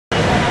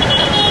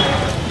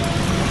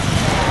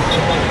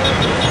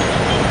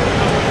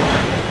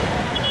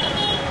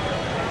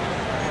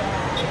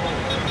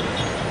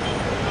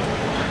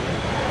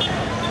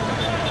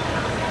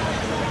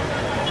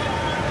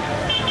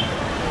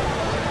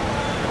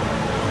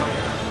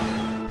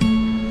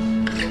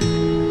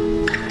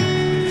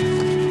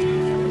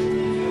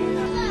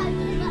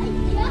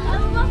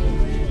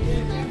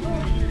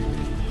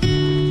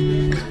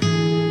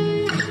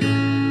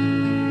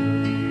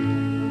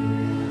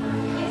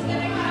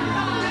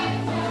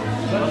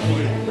Hello,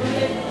 hello.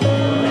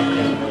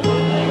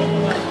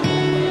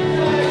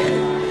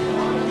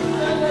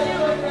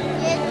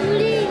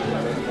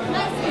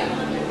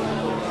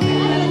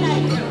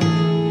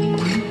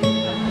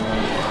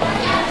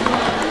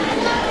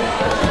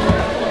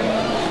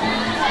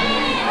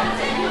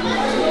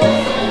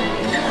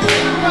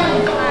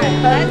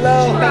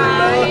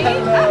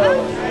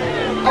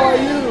 How are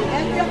you?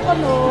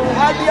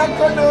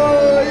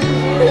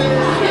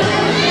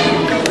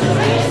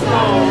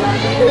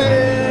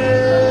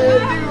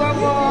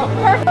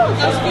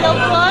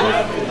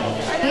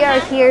 We are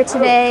here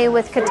today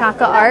with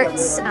Kataka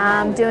Arts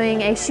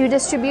doing a shoe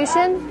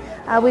distribution.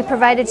 We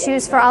provided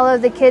shoes for all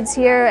of the kids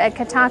here at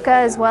Kataka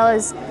as well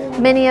as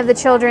many of the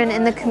children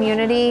in the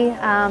community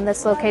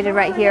that's located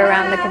right here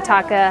around the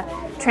Kataka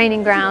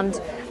training ground.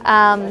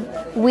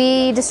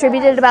 We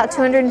distributed about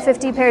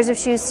 250 pairs of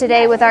shoes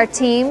today with our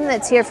team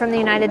that's here from the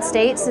United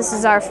States. This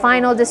is our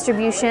final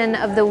distribution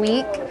of the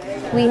week.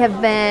 We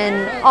have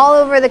been all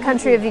over the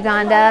country of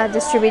Uganda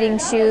distributing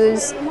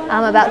shoes,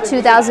 about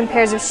 2,000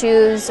 pairs of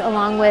shoes,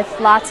 along with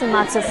lots and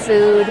lots of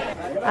food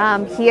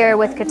here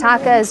with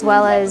Kataka as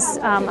well as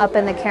up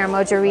in the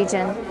Karamoja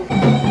region.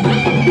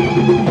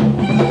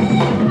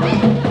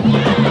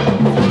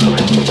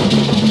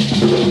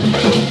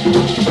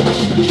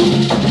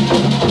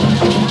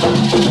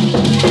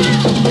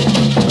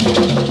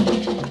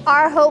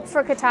 Our hope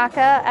for Kataka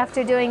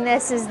after doing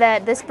this is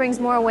that this brings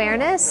more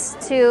awareness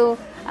to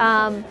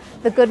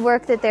the good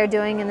work that they're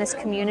doing in this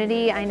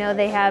community. I know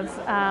they have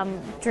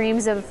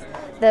dreams of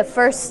the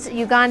first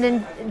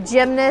Ugandan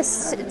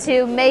gymnast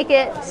to make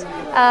it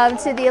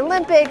to the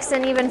Olympics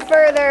and even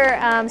further.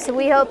 So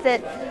we hope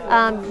that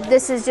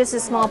this is just a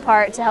small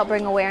part to help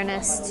bring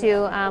awareness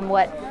to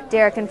what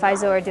Derek and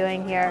Faizo are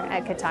doing here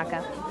at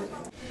Kataka.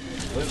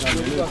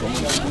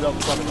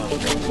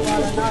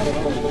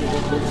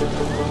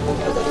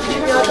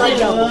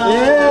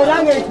 Yeah,